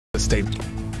devastating.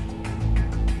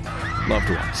 Loved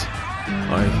ones.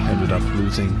 I ended up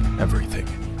losing everything.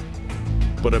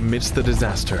 But amidst the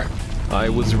disaster, I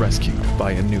was rescued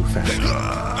by a new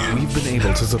family. We've been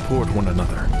able to support one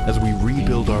another as we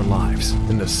rebuild our lives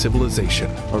in the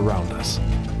civilization around us.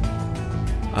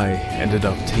 I ended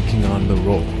up taking on the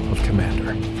role of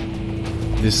commander.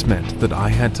 This meant that I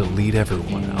had to lead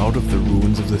everyone out of the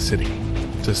ruins of the city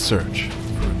to search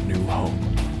for a new home.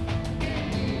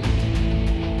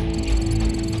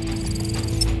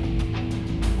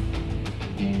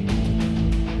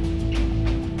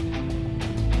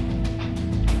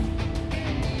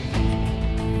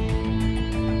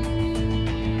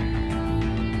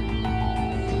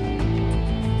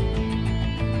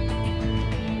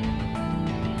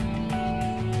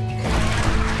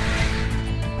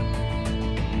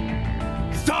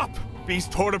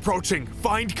 Beast horde approaching.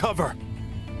 Find cover.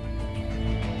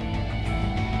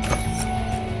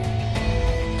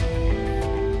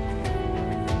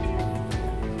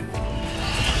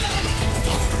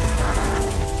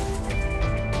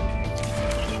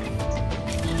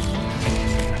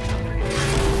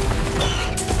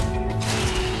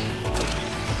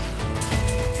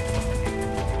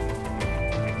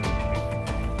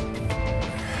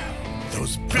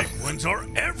 Those big ones are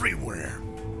everywhere.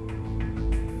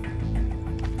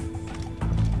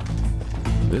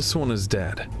 This one is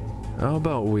dead. How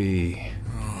about we...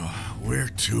 Oh, we're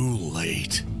too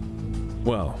late.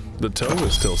 Well, the toe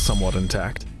is still somewhat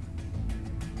intact.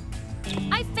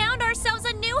 I found ourselves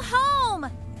a new home!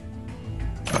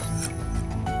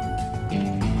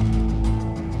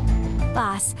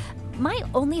 Boss, my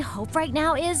only hope right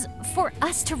now is for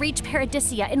us to reach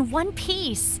Paradisia in one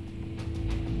piece.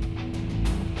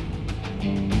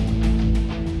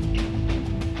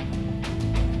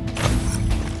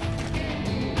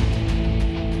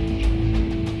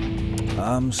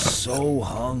 I'm so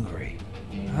hungry.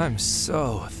 I'm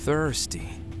so thirsty.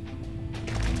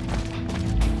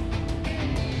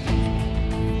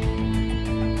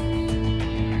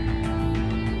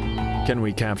 Can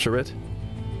we capture it?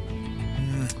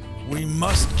 We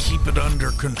must keep it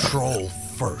under control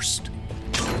first.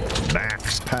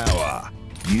 Max power.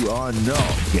 You are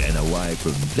not getting away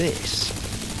from this.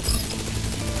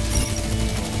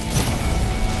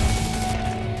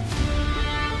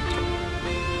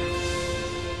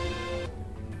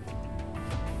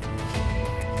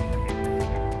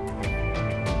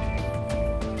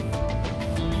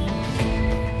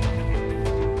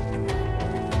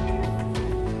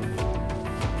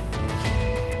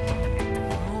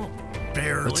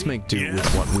 Let's make do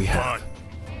with what we have.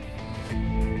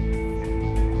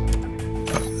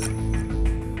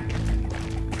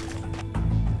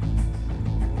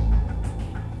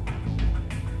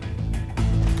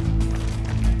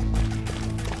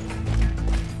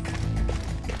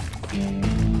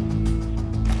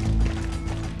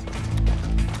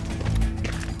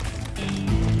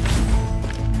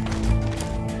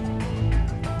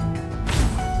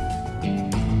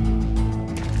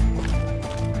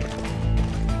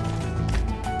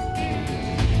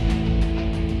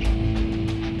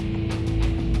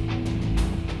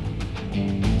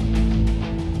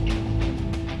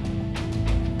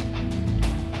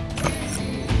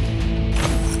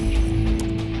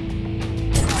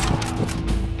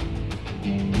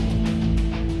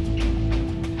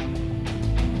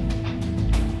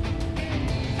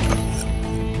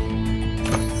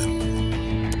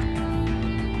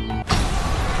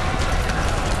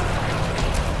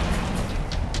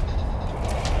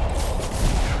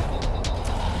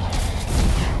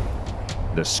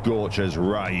 The Scorcher's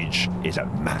rage is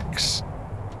at max.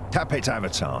 Tap its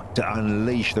avatar to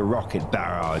unleash the rocket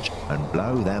barrage and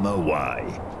blow them away.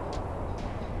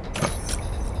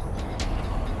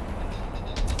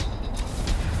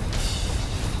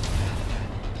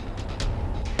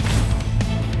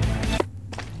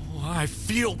 I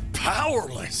feel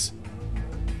powerless.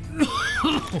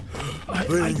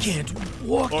 I can't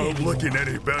walk Aren't anymore. looking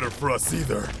any better for us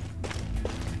either.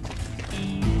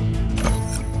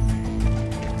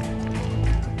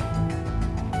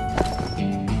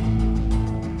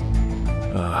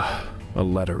 A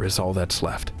letter is all that's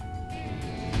left.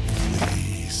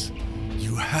 Please,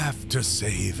 you have to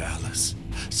save Alice.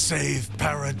 Save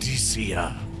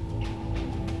Paradisia.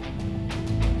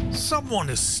 Someone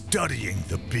is studying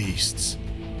the beasts.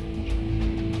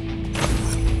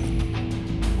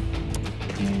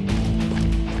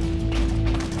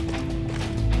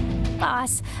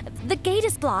 Boss, the gate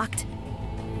is blocked.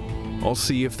 I'll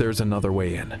see if there's another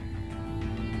way in.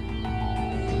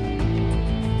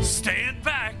 Stand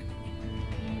back!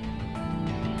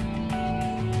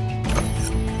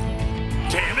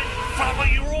 Damn it! Follow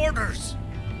your orders!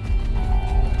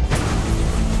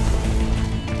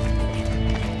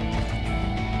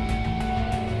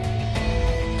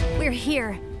 We're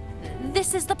here.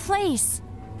 This is the place.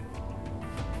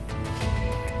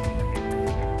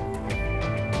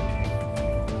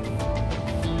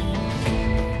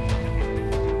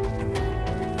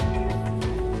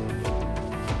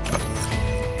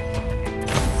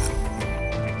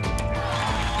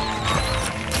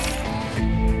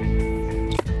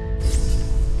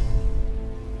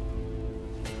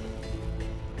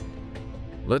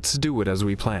 Let's do it as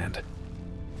we planned.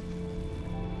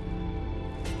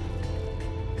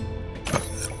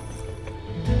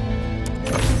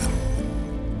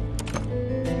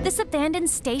 This abandoned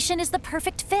station is the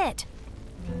perfect fit.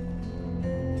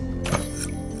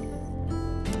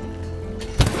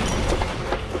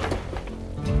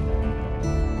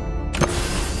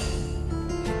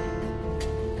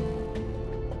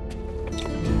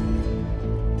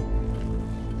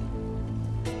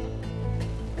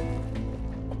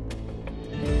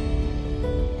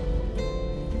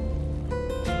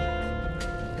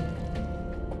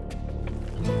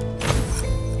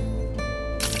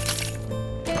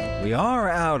 We are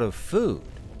out of food.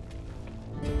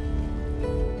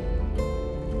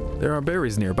 There are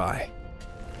berries nearby.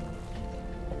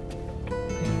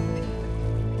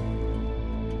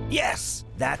 Yes,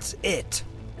 that's it.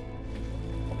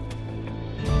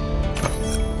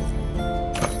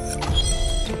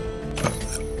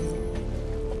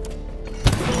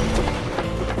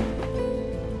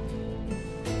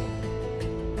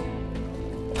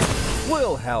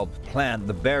 We'll help plant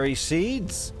the berry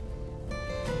seeds.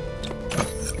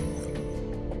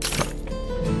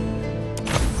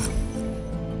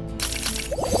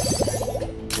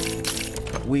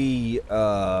 We,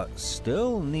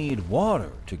 still need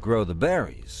water to grow the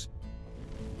berries.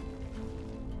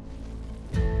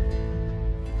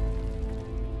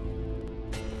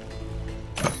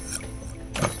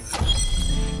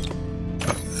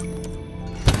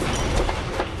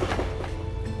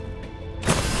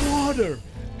 Water!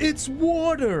 It's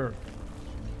water!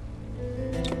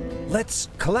 Let's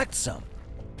collect some.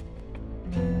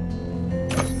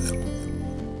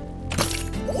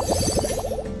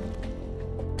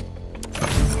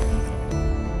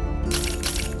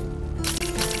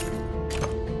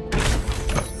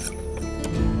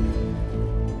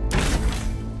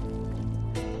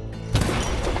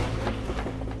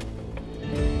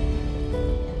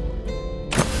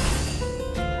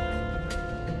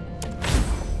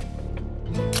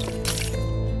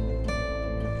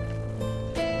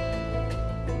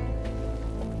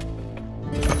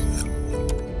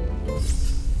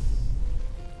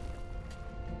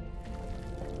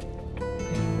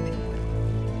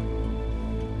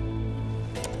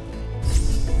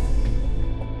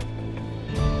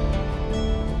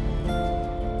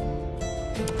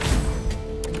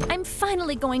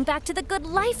 Finally going back to the good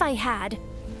life I had.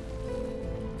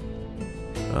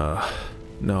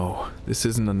 No, this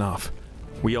isn't enough.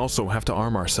 We also have to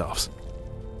arm ourselves.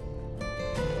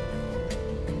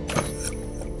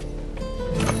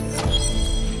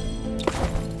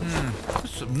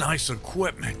 Some nice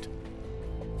equipment.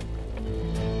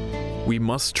 We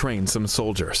must train some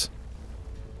soldiers.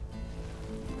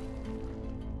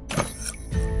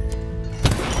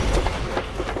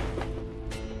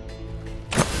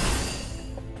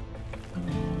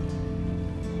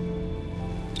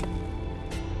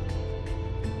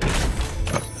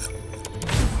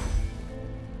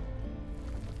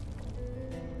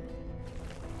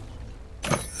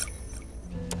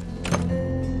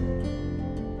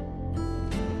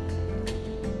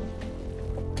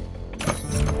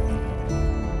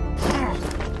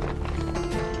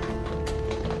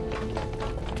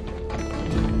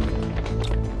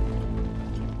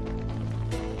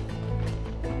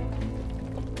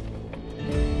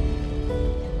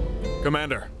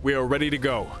 Commander, we are ready to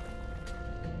go.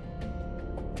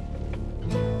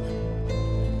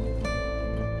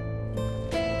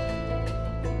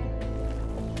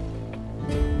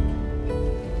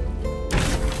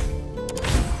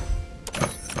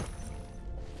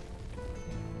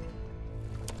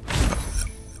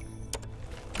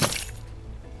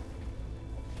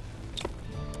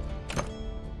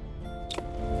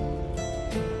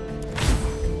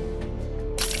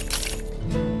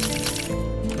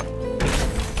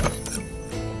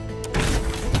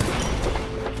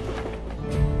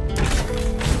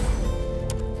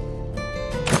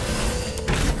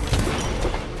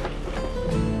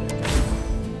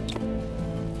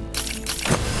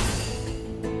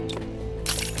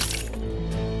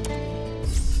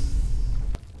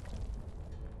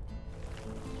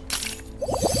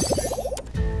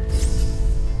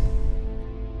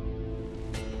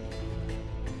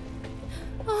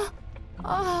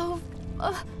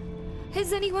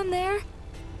 Is anyone there?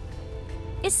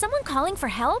 Is someone calling for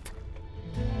help?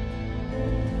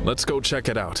 Let's go check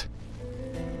it out.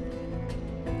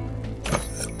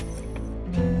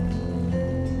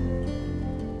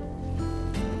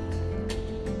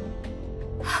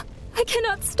 I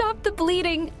cannot stop the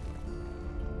bleeding.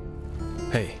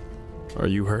 Hey, are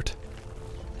you hurt?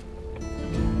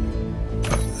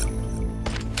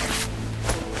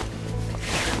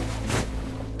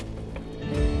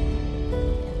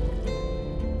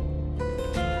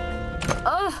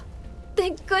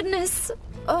 Thank goodness.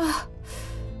 Now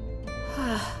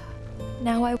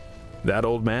I... That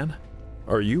old man?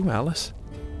 Are you Alice?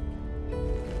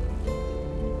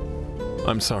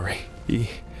 I'm sorry. He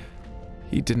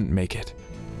didn't make it.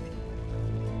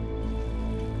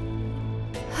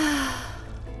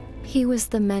 He was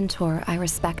the mentor I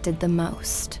respected the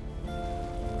most.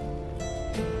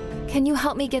 Can you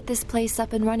help me get this place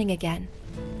up and running again?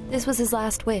 This was his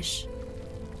last wish.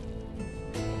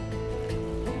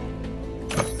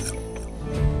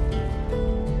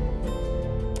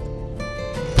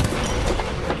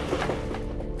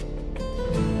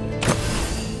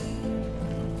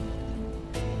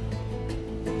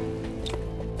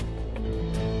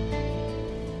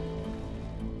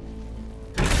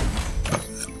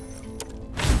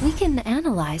 We can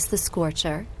analyze the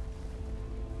Scorcher.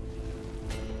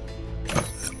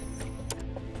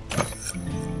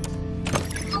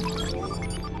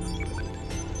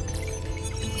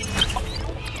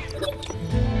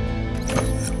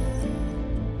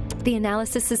 The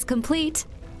analysis is complete.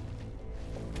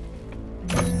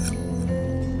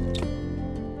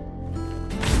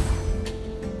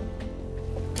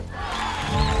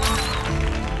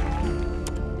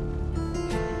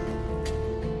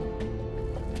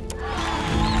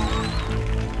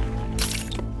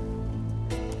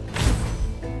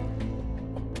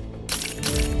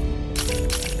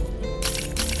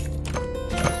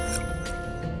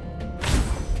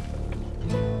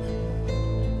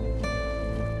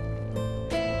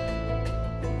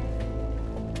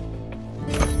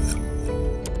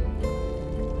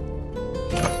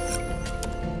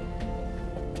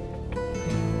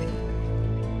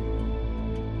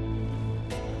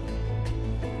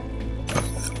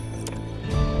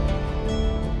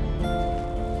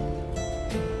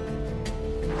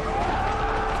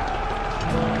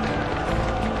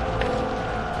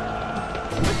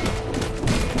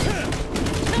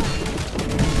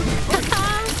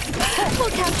 We'll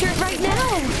capture it right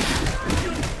now!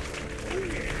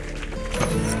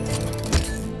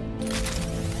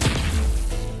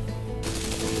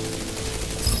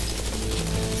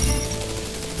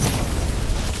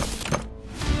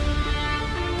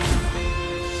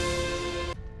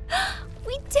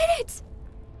 We did it!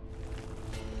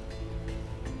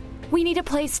 We need a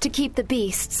place to keep the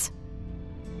beasts.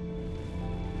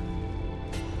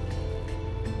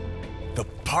 The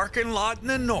parking lot in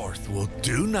the north will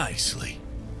do nicely.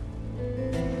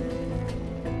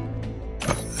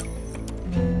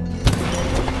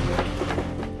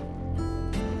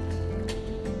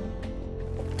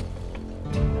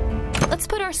 Let's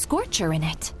put our Scorcher in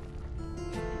it.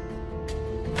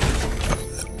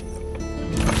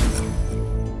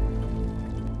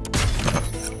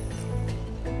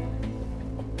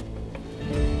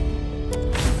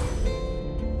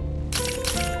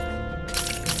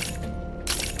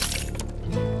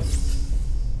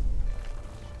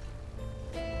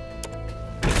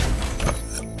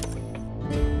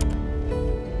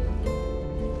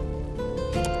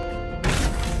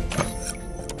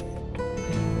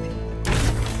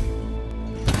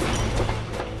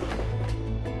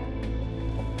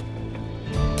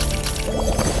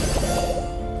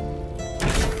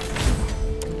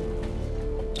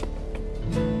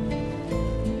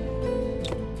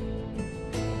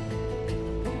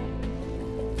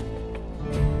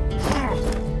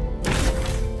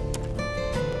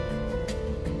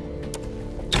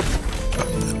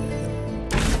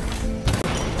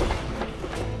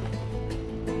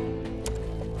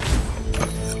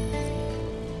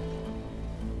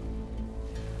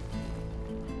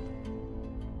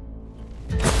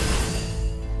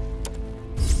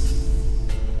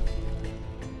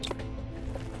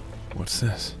 What's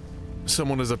this?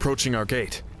 Someone is approaching our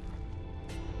gate.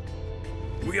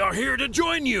 We are here to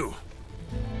join you!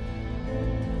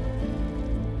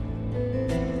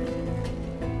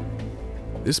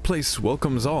 This place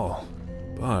welcomes all,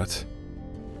 but...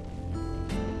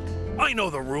 I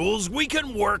know the rules. We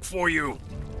can work for you.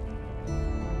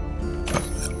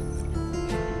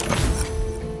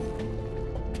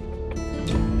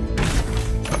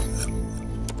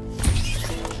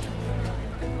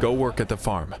 Go work at the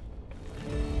farm.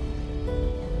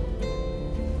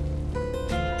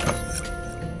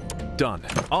 done.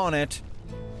 On it.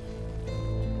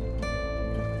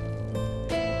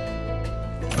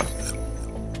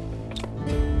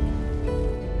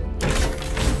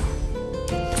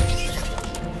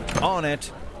 On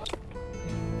it.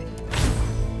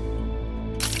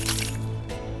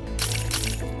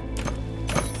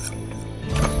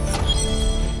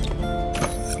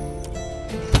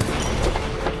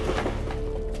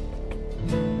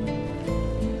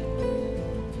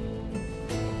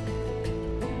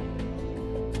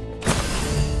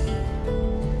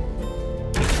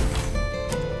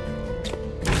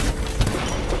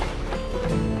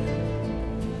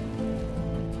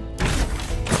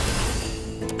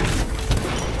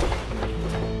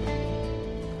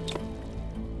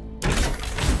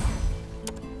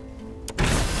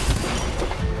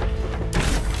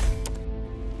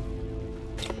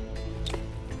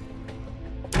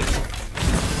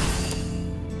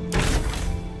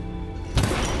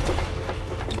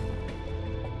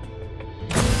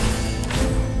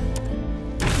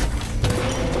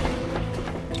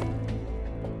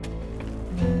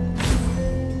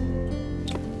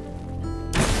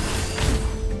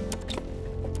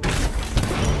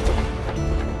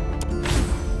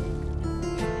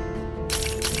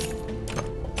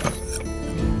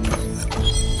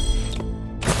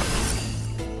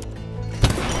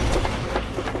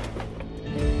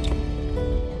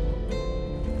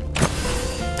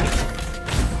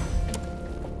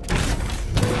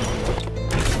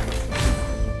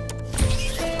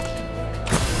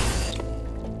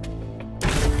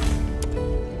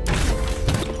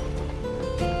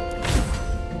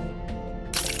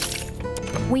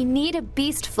 We need a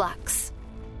beast flux.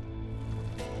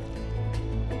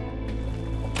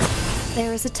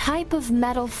 There is a type of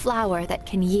metal flower that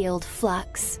can yield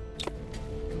flux.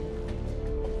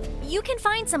 You can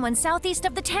find someone southeast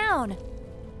of the town.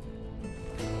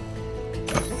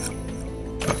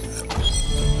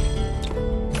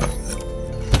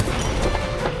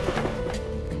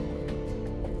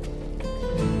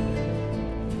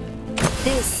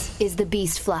 This is the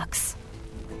beast flux.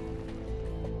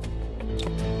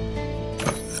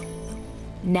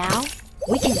 Now,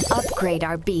 we can upgrade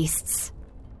our beasts.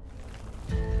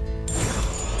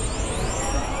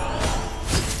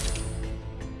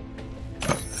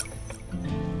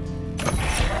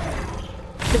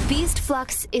 The beast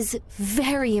flux is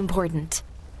very important.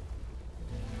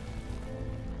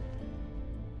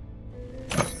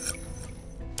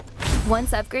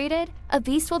 Once upgraded, a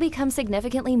beast will become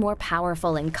significantly more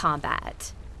powerful in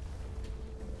combat.